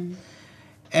job?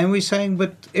 And we're saying,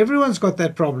 but everyone's got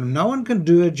that problem. No one can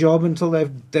do a job until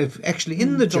they've actually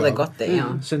in the job. Until they got there,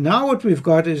 yeah. So now what we've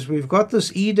got is we've got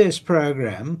this EDES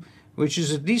program, which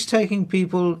is at least taking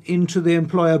people into the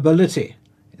employability.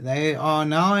 They are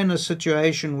now in a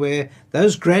situation where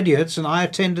those graduates, and I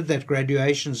attended that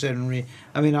graduation ceremony.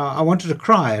 I mean, I wanted to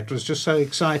cry. It was just so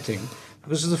exciting.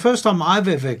 Because it's the first time I've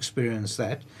ever experienced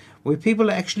that, where people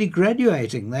are actually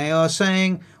graduating. They are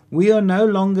saying, we are no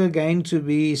longer going to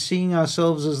be seeing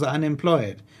ourselves as the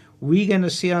unemployed. We're going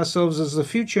to see ourselves as the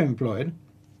future employed.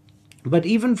 But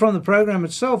even from the program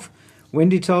itself,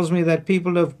 Wendy tells me that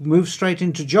people have moved straight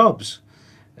into jobs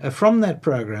from that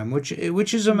program, which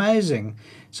is amazing.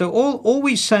 So all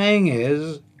we're saying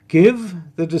is give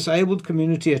the disabled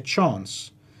community a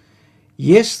chance.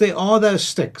 Yes, there are those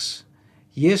sticks.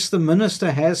 Yes, the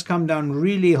minister has come down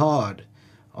really hard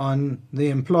on the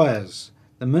employers.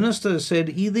 The minister said,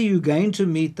 either you're going to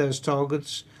meet those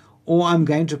targets or I'm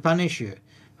going to punish you.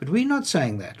 But we're not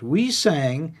saying that. We're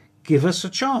saying, give us a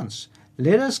chance.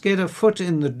 Let us get a foot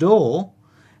in the door.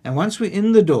 And once we're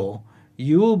in the door,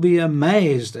 you will be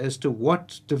amazed as to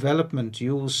what development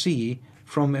you will see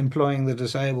from employing the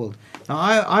disabled. Now,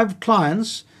 I have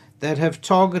clients that have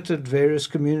targeted various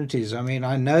communities. I mean,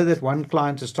 I know that one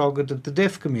client has targeted the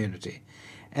deaf community.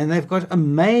 And they've got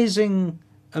amazing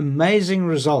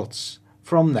results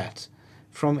from that,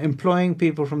 from employing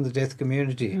people from the deaf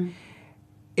community.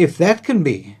 If that can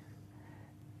be,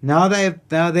 now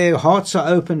their hearts are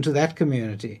open to that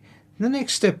community. The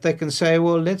next step they can say,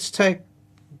 well, let's take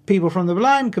people from the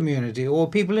blind community or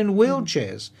people in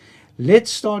wheelchairs.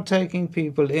 Let's start taking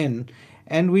people in.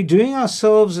 And we're doing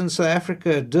ourselves in South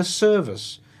Africa a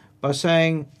disservice by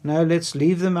saying, no, let's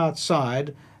leave them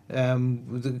outside.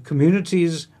 The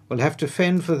communities will have to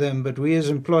fend for them, but we as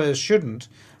employers shouldn't.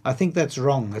 I think that's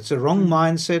wrong. It's a wrong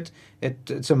mindset.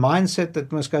 It's a mindset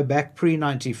that must go back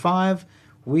pre-95.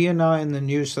 We are now in the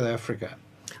new South Africa.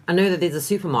 I know that there's a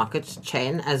supermarket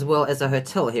chain as well as a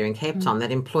hotel here in Cape Town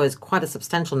that employs quite a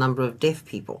substantial number of deaf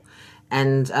people.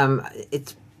 And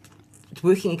it's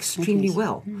working extremely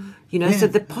well. You know, so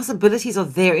the possibilities are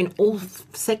there in all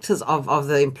sectors of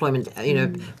the employment,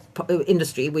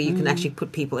 industry where you can actually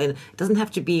put people in. It doesn't have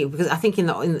to be, because I think in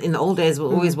the old days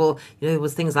it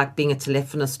was things like being a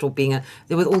telephonist or being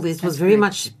there was all this was very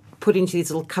much put into these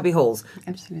little cubby holes.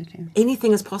 Absolutely.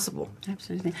 Anything is possible.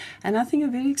 Absolutely. And I think a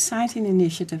very exciting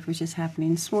initiative which is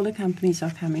happening, smaller companies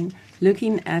are coming,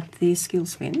 looking at their skill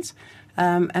spends,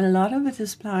 and a lot of it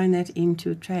is applying that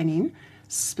into training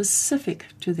specific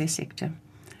to their sector.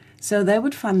 So they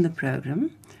would fund the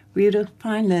program. We would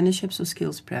find learnerships or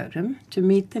skills program to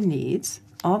meet the needs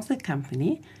of the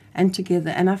company and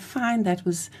together. And I find that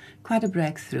was quite a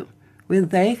breakthrough, where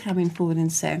they coming forward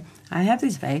and say, I have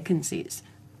these vacancies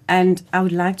and I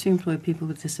would like to employ people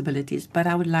with disabilities, but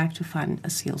I would like to fund a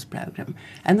skills program.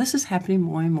 And this is happening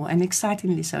more and more, and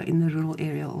excitingly so in the rural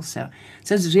area also.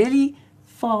 So it's really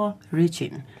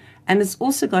far-reaching. And it's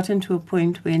also gotten to a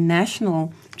point where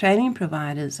national training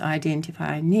providers are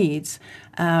identifying needs.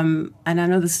 And I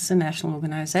know this is a national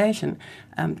organization,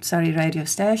 radio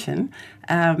station.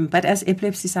 But as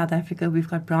Epilepsy South Africa, we've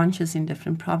got branches in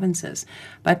different provinces.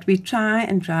 But we try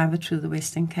and drive it through the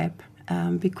Western Cape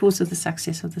because of the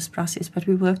success of this process. But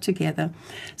we work together.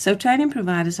 So training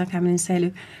providers are coming and say,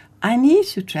 look, I need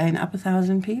to train up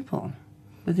 1,000 people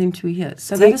within 2 years.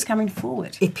 So that is coming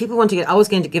forward. If people want to get, I was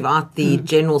going to give out the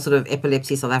general sort of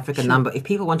Epilepsy South Africa number. If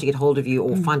people want to get hold of you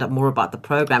or find out more about the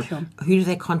program, who do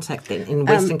they contact then? In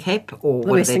Western Cape or what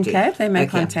Western do they do? Cape, they may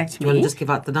contact me. Do you want to just give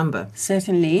out the number?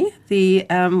 Certainly.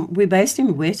 We're based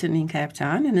in Witten in Cape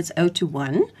Town, and it's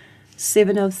 021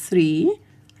 703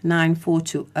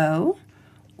 9420,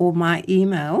 or my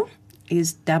email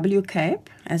is wcape,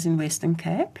 as in Western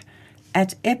Cape,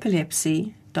 at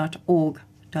epilepsy.org.za.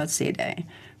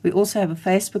 We also have a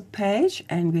Facebook page,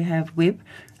 and we have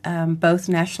both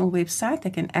national website.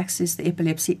 They can access the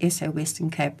Epilepsy SA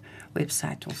Western Cape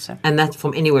website also. And that's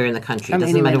from anywhere in the country. It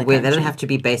doesn't matter where. They don't have to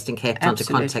be based in Cape Town to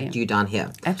contact you down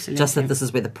here. Absolutely. Just that this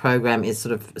is where the program is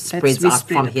sort of spreads out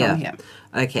from here.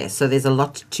 Okay, so there's a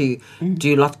lot to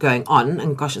do, a lot going on,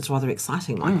 and gosh, it's rather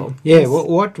exciting, Michael. Yeah,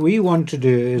 what we want to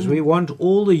do is we want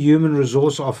all the human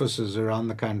resource officers around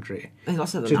the country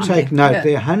to take note. Yeah.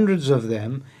 There are hundreds of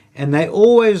them, and they're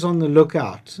always on the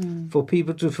lookout for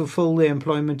people to fulfill their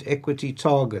employment equity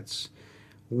targets.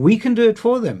 We can do it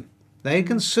for them. They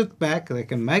can sit back, they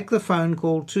can make the phone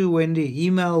call to Wendy,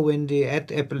 email Wendy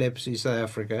at Epilepsy South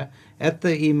Africa, at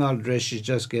the email address she's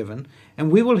just given,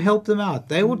 and we will help them out.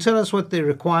 They will tell us what their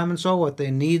requirements are, what their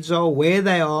needs are, where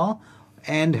they are,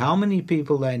 and how many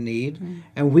people they need,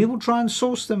 and we will try and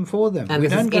source them for them. And we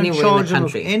this is don't go and anywhere in charge the them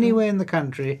country. anywhere in the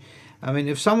country. I mean,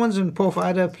 if someone's in Port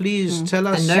Ida, please tell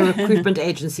us. And no recruitment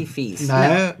agency fees.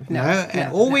 No.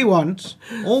 And all we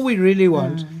really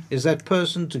want is that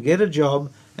person to get a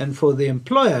job and for the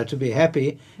employer to be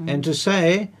happy and to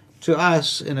say to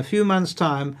us in a few months'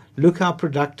 time, look how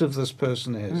productive this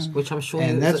person is. Which I'm sure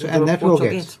And the that we'll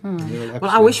report get. will We'll Well,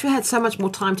 I wish we had so much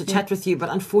more time to chat with you, but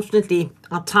unfortunately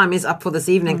our time is up for this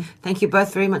evening. Thank you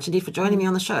both very much indeed for joining me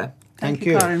on the show. Thank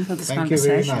you, Karen, for this Thank you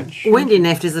very conversation. much. Wendy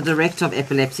Neft is the Director of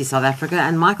Epilepsy South Africa,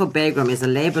 and Michael Bagram is a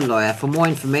labour lawyer. For more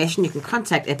information, you can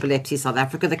contact Epilepsy South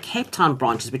Africa, the Cape Town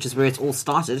branches, which is where it's all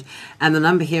started. And the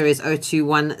number here is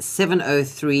 021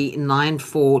 703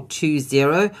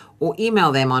 9420, or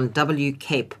email them on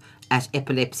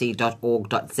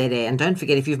wcape@epilepsy.org.za. And don't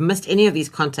forget, if you've missed any of these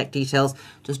contact details,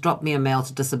 just drop me a mail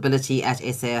to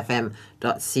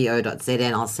disability@safm.co.za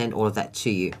and I'll send all of that to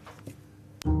you.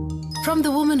 From the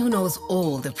woman who knows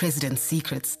all the president's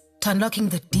secrets to unlocking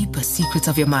the deeper secrets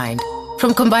of your mind.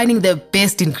 From combining the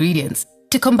best ingredients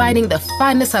to combining the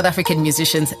finest South African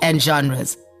musicians and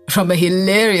genres. From a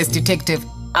hilarious detective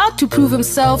out to prove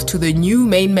himself to the new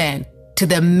main man, to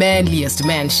the manliest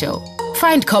man show.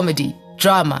 Find comedy,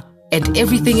 drama, and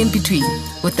everything in between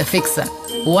with The Fixer.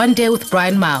 One Day with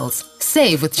Brian Miles,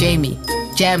 Save with Jamie,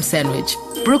 Jam Sandwich,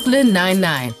 Brooklyn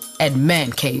Nine-Nine, and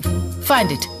Man Cave.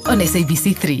 Find it on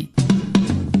SABC3.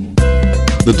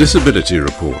 The Disability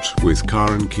Report with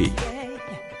Karen Key.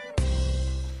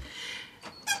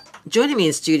 Joining me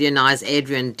in studio now is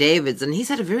Adrian Davids, and he's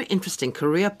had a very interesting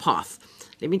career path.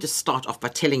 Let me just start off by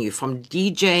telling you, from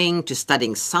DJing to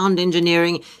studying sound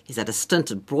engineering, he's had a stint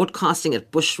at broadcasting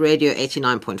at Bush Radio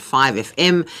 89.5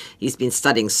 FM. He's been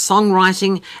studying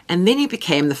songwriting, and then he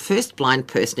became the first blind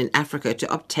person in Africa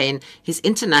to obtain his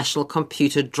international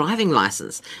computer driving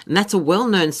license. And that's a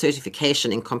well-known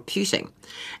certification in computing.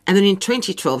 And then in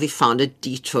 2012, he founded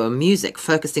Detour Music,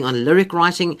 focusing on lyric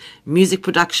writing, music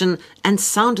production, and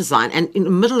sound design. And in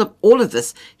the middle of all of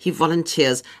this, he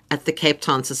volunteers at the Cape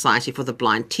Town Society for the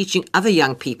Blind, teaching other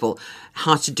young people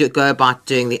how to go about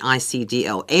doing the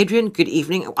ICDL. Adrian, good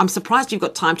evening. I'm surprised you've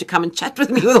got time to come and chat with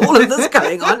me with all of this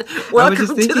going on. Welcome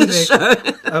to the show.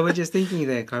 I was just thinking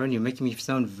there, Karen, you're making me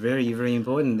sound very, very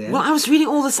important there. Well, I was reading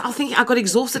all this. I think I got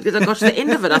exhausted because I got to the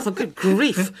end of it. I thought, good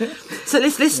grief. So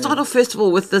let's start off first of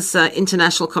all with this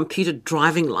international computer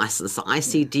driving license, the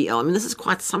ICDL. I mean, this is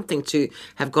quite something to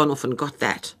have gone off and got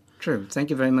that. True. Thank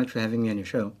you very much for having me on your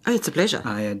show. Oh, it's a pleasure.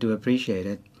 I do appreciate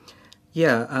it.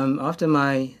 Yeah, after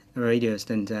my radio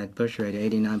stint at Bush Radio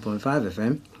 89.5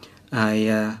 FM,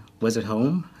 I was at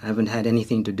home. I haven't had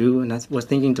anything to do, and I was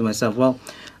thinking to myself, well,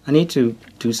 I need to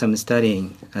do some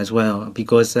studying as well,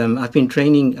 because I've been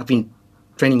training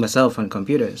myself on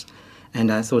computers, and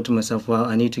I thought to myself, well,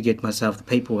 I need to get myself the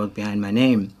paperwork behind my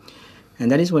name. And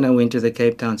that is when I went to the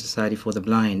Cape Town Society for the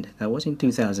Blind. That was in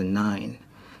 2009.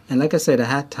 And like I said, I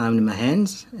had time in my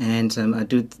hands, and I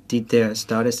did their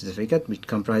starter certificate, which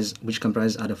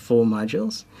comprises out of 4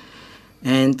 modules.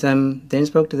 And then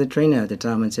spoke to the trainer at the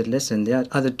time and said, listen, there are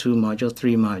other 3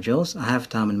 modules. I have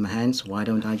time in my hands. Why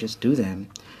don't I just do them?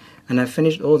 And I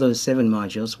finished all those 7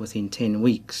 modules within 10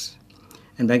 weeks.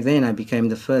 And back then, I became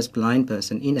the first blind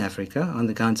person in Africa, on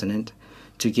the continent,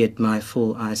 to get my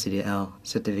full ICDL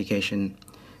certification.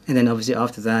 And then obviously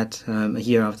after that, a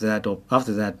year after that, or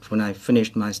after that, when I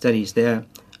finished my studies there,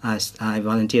 I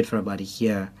volunteered for about a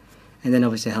year. And then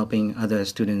obviously helping other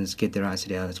students get their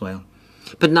ICDL as well.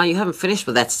 But now you haven't finished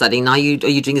with that study. Now are you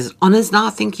doing this honours now? I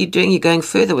think you're going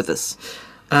further with this.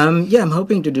 Yeah, I'm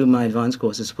hoping to do my advanced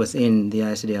courses within the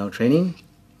ICDL training.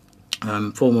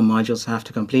 4 more modules I have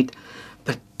to complete.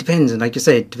 But depends, like you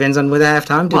say, it depends on whether I have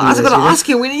time to do this. I was going to ask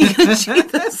you, when are you going to do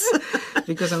this?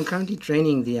 Because I'm currently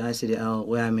training the ICDL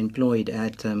where I'm employed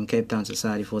at Cape Town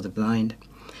Society for the Blind.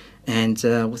 And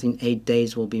within 8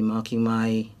 days, we'll be marking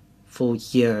my full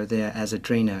year there as a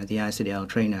trainer, the ICDL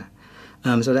trainer.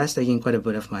 So that's taking quite a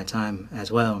bit of my time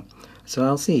as well. So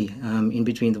I'll see in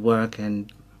between the work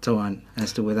and so on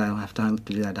as to whether I'll have time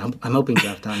to do that. I'm hoping to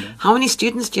have time there. How many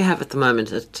students do you have at the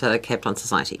moment at Cape Town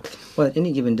Society? Well, at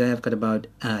any given day, I've got about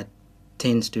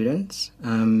 10 students.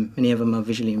 Many of them are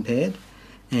visually impaired,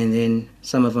 and then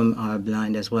some of them are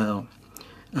blind as well.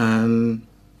 I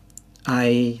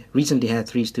recently had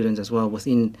 3 students as well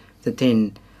within the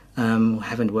 10 who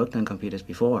haven't worked on computers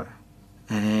before.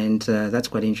 And that's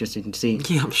quite interesting to see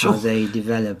Yeah, I'm sure. how they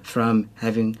develop from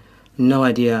having no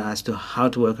idea as to how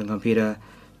to work on a computer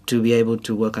to be able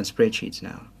to work on spreadsheets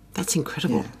now. That's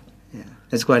incredible. Yeah,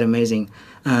 that's quite amazing,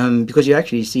 because you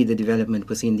actually see the development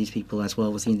within these people as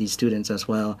well, within these students as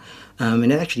well,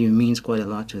 and it actually means quite a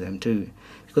lot to them too,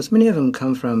 because many of them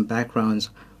come from backgrounds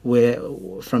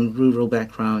from rural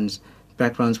backgrounds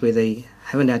where they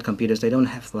haven't had computers, they don't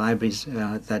have libraries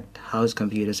that house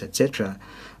computers, etc.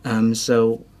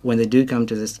 So when they do come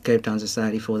to this Cape Town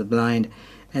Society for the Blind,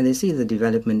 and they see the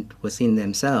development within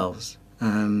themselves,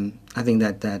 I think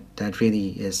that really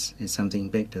is something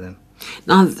big to them.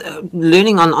 Now,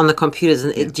 learning on the computers,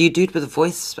 do you do it with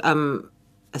voice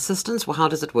assistance, or how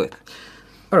does it work?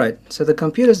 All right, so the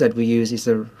computers that we use is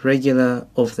a regular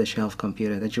off-the-shelf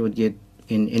computer that you would get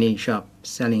in any shop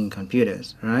selling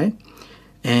computers, right?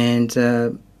 And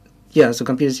so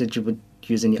computers that you would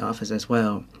use in the office as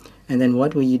well. And then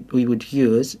what we would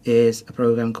use is a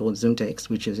program called ZoomText,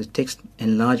 which is a text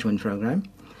enlargement program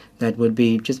that would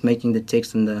be just making the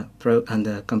text on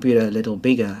the computer a little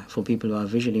bigger for people who are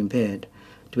visually impaired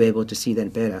to be able to see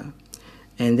that better.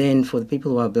 And then for the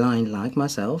people who are blind, like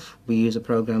myself, we use a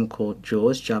program called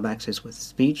JAWS, Job Access with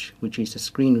Speech, which is a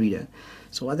screen reader.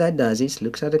 So what that does is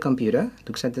looks at the computer,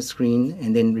 looks at the screen,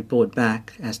 and then report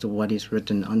back as to what is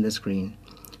written on the screen.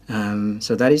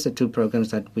 So that is the two programs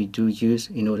that we do use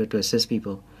in order to assist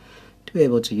people to be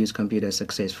able to use computers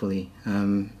successfully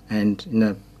and in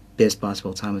the best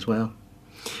possible time as well.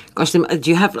 Gosh, do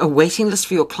you have a waiting list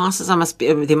for your classes?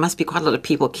 There must be quite a lot of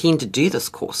people keen to do this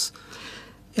course.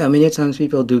 Yeah, many times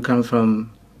people do come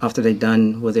from after they're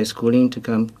done with their schooling to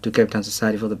come to Cape Town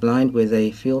Society for the Blind, where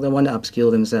they feel they want to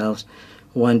upskill themselves,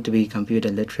 want to be computer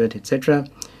literate, etc.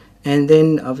 And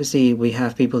then obviously we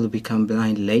have people who become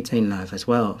blind later in life as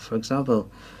well. For example,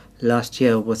 last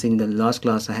year, within the last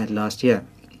class I had last year,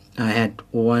 I had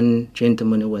one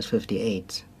gentleman who was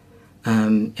 58.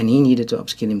 And he needed to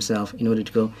upskill himself in order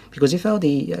to go, because he felt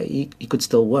he could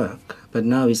still work, but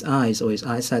now his eyes, or his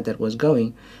eyesight that was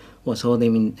going, was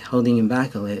holding him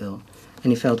back a little.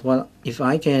 And he felt, well, if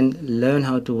I can learn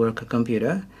how to work a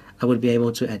computer, I would be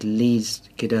able to at least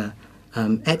get a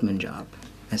admin job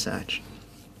as such.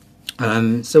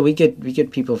 So we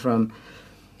get people from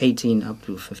 18 up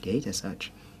to 58 as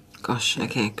such. Gosh,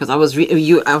 okay. Because I was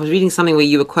reading something where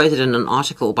you were quoted in an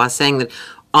article by saying that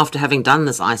after having done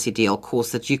this ICDL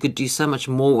course, that you could do so much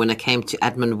more when it came to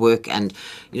admin work and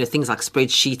things like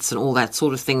spreadsheets and all that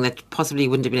sort of thing that possibly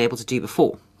wouldn't have been able to do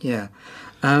before. Yeah.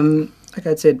 Like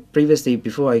I said previously,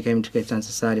 before I came to Cape Town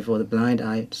Society for the Blind,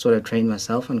 I sort of trained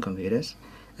myself on computers.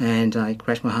 And I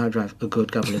crashed my hard drive a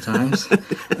good couple of times.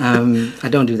 I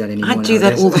don't do that anymore. I do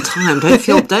that all the time. Don't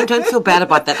feel bad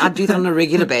about that. I do that on a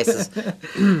regular basis.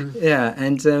 Yeah,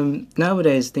 and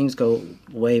nowadays things go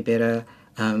way better.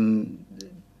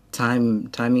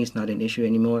 Timing is not an issue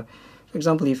anymore. For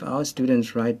example, if our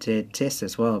students write their tests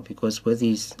as well, because with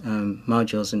these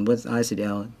modules and with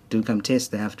ICDL do come tests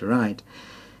they have to write,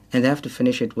 and they have to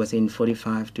finish it within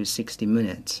 45 to 60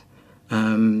 minutes.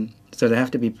 So they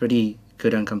have to be pretty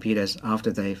good on computers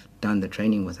after they've done the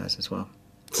training with us as well.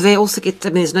 So they also get,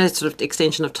 there's no sort of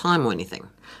extension of time or anything?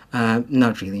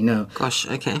 Not really, no. Gosh,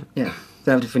 okay. Yeah,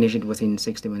 they have to finish it within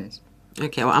 60 minutes.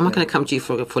 Okay, well, I'm not going to come to you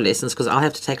for lessons because I'll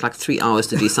have to take like 3 hours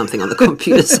to do something on the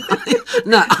computer side.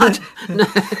 No,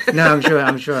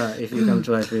 I'm sure if you come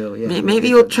to us, maybe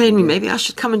you'll train me. Maybe I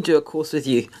should come and do a course with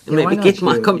you and maybe get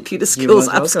my computer skills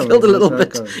upskilled a little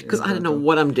bit because I don't know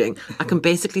what I'm doing. I can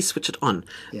basically switch it on,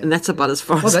 and that's about as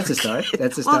far as. That's a start.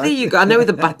 That's a start. Well, there you go. I know where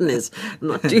the button is. I'm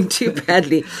not doing too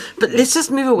badly, but let's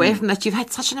just move away from that. You've had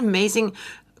such an amazing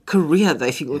career,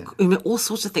 though. All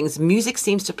sorts of things. Music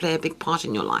seems to play a big part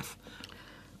in your life.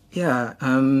 Yeah,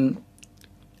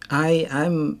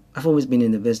 I've always been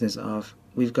in the business of,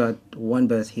 we've got one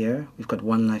birth here, we've got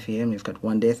one life here, and we've got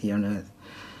one death here on earth.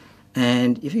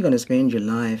 And if you're going to spend your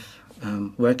life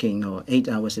working, or 8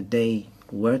 hours a day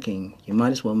working, you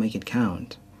might as well make it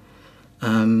count.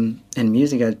 And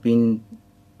music has been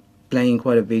playing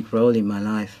quite a big role in my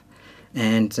life.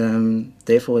 And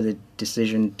therefore the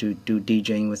decision to do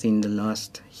DJing within the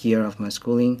last year of my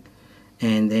schooling,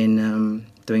 and then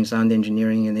doing sound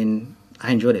engineering, and then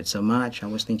I enjoyed it so much. I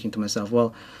was thinking to myself,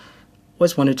 well,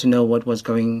 always wanted to know what was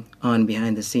going on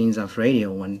behind the scenes of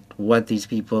radio and what these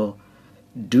people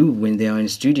do when they are in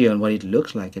studio and what it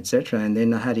looks like, etc. And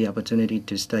then I had the opportunity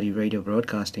to study radio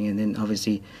broadcasting, and then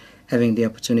obviously having the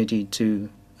opportunity to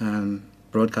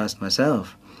broadcast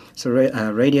myself. So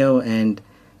radio and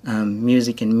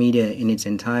music and media in its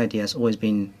entirety has always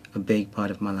been a big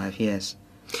part of my life, yes.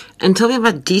 And tell me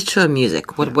about Detour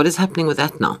Music. What is happening with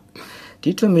that now?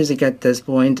 Detour Music at this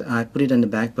point, I put it on the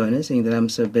back burner, seeing that I'm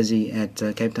so busy at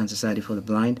Cape Town Society for the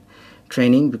Blind,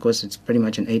 training because it's pretty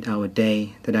much an 8-hour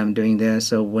day that I'm doing there.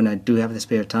 So when I do have the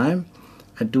spare time,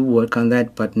 I do work on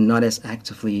that, but not as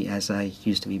actively as I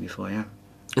used to be before, yeah.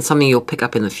 It's something you'll pick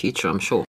up in the future, I'm sure.